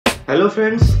Hello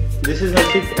friends, this is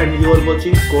Harshit and you are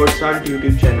watching CodeSalt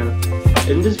YouTube channel.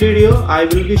 In this video, I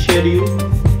will be share you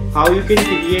how you can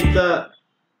create the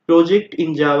project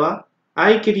in Java.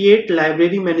 I create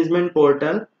library management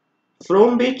portal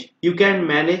from which you can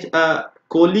manage a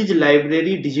college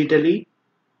library digitally.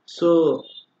 So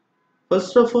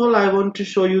first of all, I want to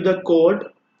show you the code,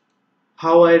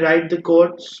 how I write the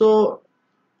code. So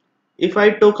if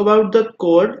I talk about the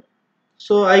code,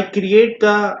 so I create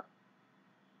the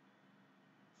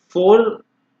four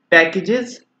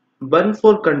packages, one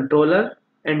for controller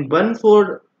and one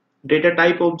for data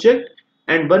type object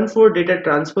and one for data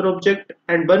transfer object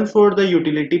and one for the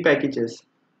utility packages.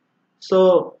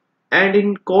 So and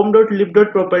in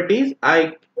com.lib.properties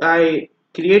I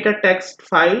create a text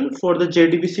file for the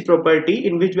JDBC property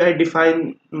in which I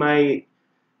define my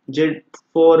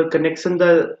for connection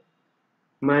the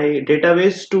my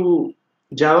database to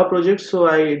Java project. So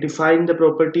I define the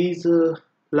properties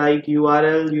like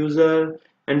URL, user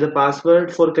and the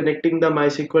password for connecting the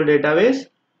MySQL database.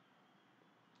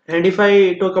 And if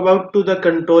I talk about to the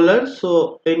controller,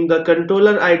 so in the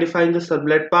controller I define the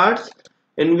servlet parts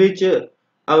in which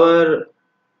our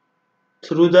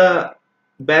through the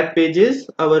web pages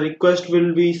our request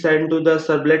will be sent to the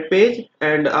servlet page,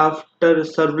 and after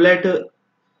servlet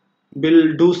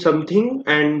will do something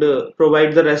and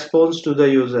provide the response to the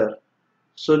user.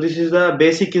 So this is the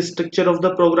basic structure of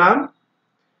the program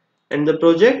and the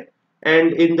project.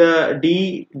 And in the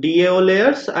DAO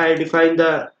layers I define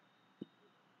the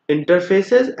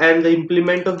interfaces and the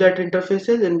implement of that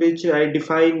interfaces in which I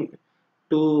define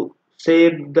to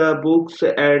save the books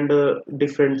and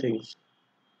different things.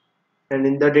 And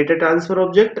in the data transfer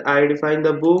object I define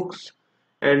the books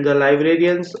and the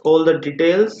librarians, all the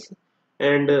details,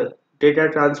 and data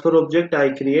transfer object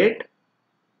I create.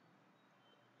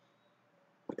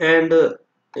 And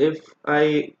if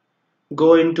I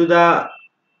go into the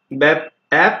web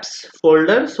apps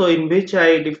folder, so in which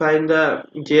I define the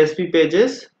JSP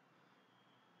pages,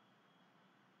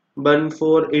 one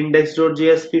for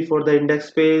index.jsp for the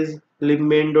index page,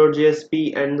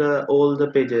 libmain.jsp and all the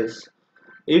pages.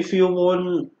 If you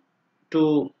want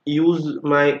to use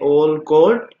my all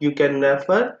code, you can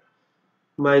refer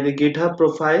the GitHub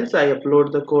profiles. I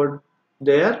upload the code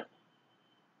there.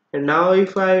 And now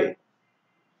if I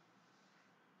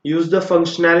use the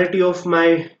functionality of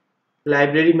my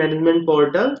library management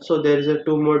portal, so there is a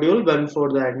two module, one for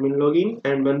the admin login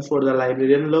and one for the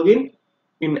librarian login.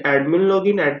 In admin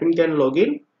login, admin can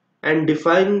login and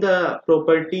define the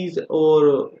properties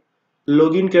or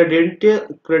login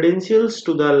credentials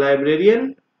to the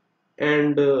librarian,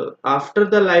 and after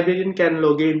the librarian can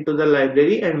log into the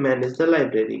library and manage the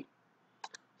library.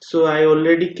 So I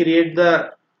already create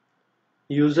the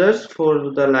users for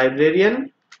the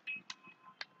librarian.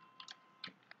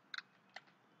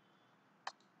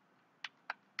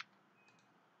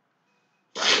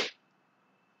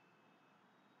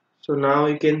 So now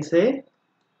you can say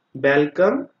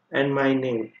welcome and my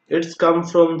name. It's come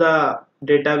from the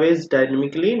database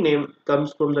dynamically. Name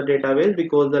comes from the database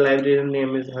because the librarian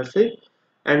name is Harshit,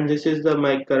 and this is the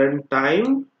my current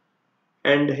time,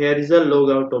 and here is a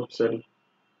logout option.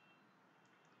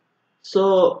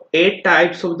 So 8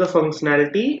 types of the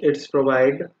functionality it's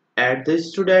provide: add the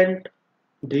student,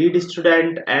 delete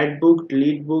student, add book,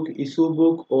 delete book, issue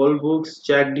book, all books,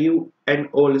 check due and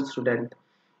all student.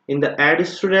 In the add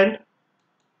student,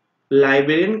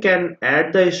 librarian can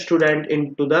add the student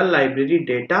into the library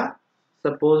data.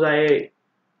 Suppose I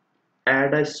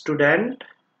add a student,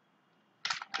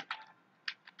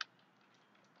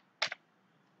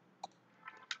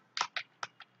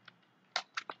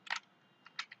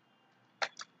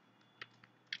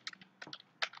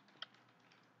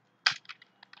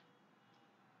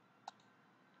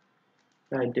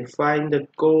 I define the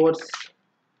course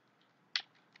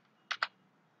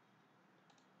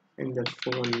and the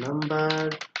phone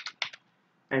number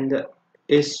and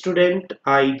the student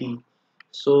ID.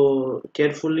 So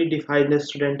carefully define the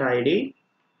student ID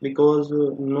because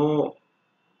no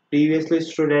previously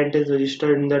student is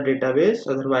registered in the database,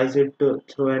 otherwise it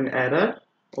throw an error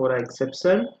or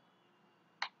exception.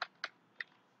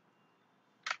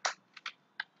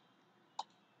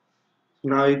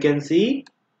 Now you can see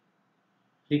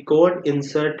record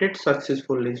inserted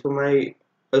successfully. So my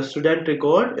student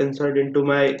record insert into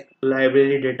my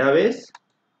library database,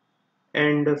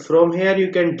 and from here you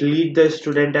can delete the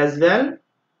student as well.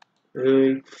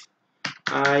 If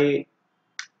I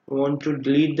want to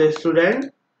delete the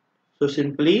student, so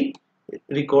simply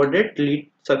recorded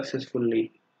delete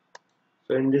successfully.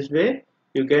 So in this way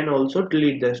you can also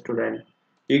delete the student.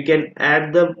 You can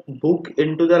add the book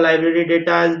into the library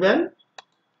data as well.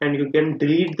 and you can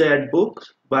delete that book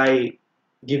by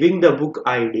giving the book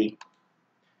ID.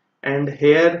 And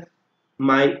here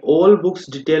my all books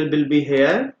detail will be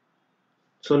here.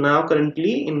 So now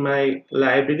currently in my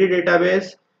library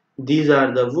database, these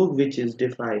are the book which is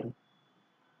defined.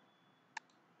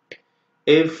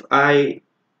 If I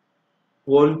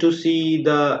want to see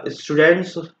the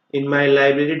students in my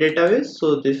library database,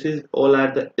 so this is all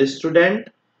are the student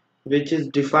which is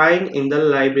defined in the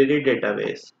library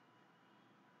database.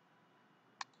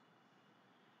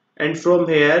 And from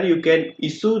here you can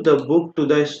issue the book to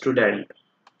the student.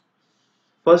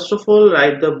 First of all,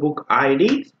 write the book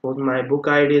ID. Suppose my book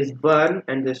ID is 1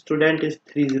 and the student is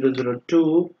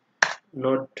 3002,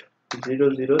 not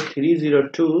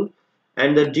 00302,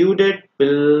 and the due date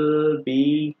will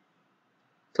be,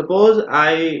 suppose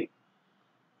I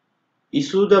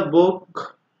issue the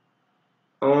book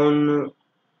on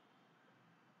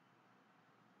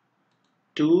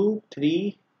 2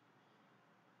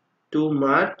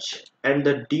 March and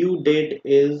the due date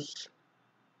is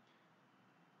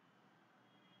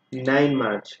 9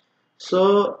 March.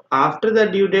 So after the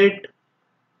due date,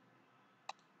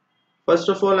 first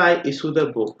of all I issue the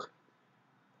book.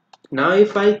 Now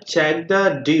if I check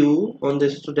the due on the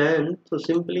student, so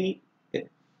simply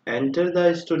enter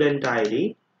the student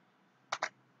ID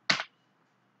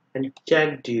and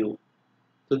check due.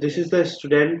 So this is the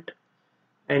student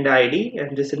and ID,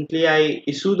 and recently I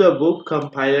issue the book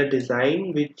compiler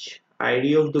design, which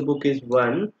ID of the book is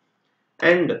 1,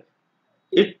 and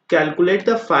it calculate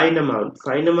the fine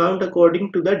amount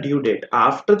according to the due date.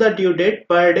 After the due date,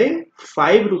 per day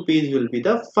 5 rupees will be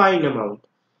the fine amount.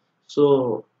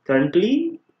 So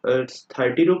currently it's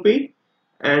 30 rupee,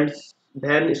 and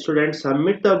then student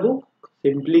submit the book,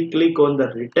 simply click on the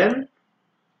return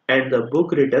and the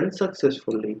book returns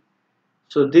successfully.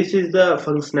 So this is the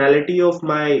functionality of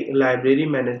my library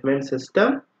management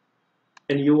system,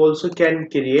 and you also can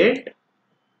create.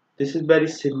 This is very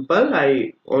simple.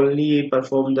 I only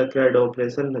perform the CRUD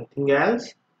operation, nothing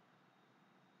else.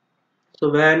 So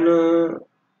when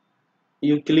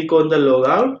you click on the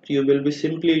logout, you will be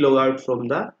simply log out from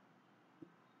the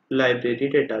library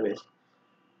database.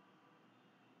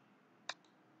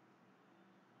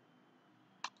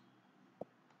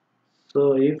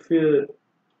 So if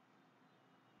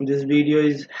this video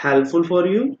is helpful for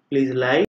you, please like.